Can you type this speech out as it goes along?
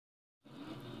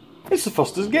It's the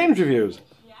Foster's Games Reviews.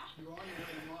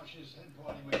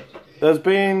 There's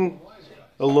been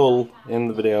a lull in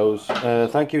the videos.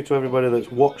 Thank you to everybody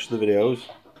that's watched the videos,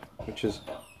 which is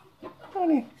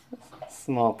only a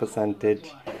small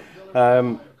percentage.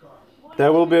 There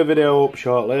will be a video up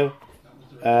shortly.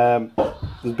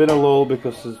 There's been a lull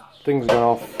because things have gone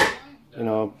off, you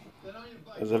know,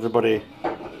 as everybody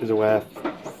is aware,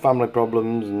 family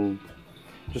problems and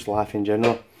just life in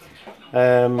general.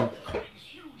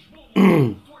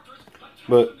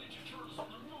 But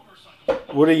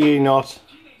worry ye not,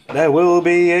 there will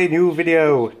be a new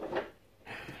video.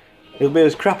 It'll be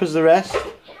as crap as the rest.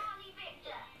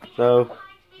 So,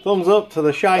 thumbs up to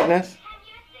the shiteness.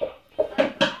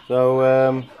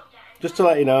 So, just to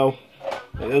let you know,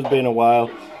 it has been a while,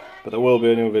 but there will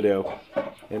be a new video.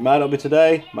 It might not be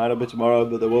today, might not be tomorrow,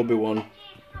 but there will be one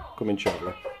coming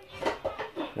shortly.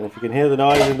 And if you can hear the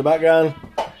noise in the background,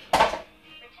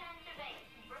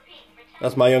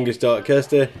 that's my youngest daughter,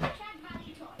 Kirsty.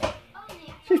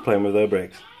 She's playing with her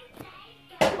brakes.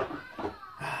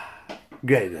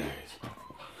 Great days.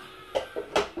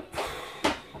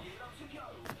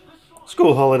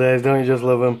 School holidays, don't you just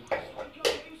love them?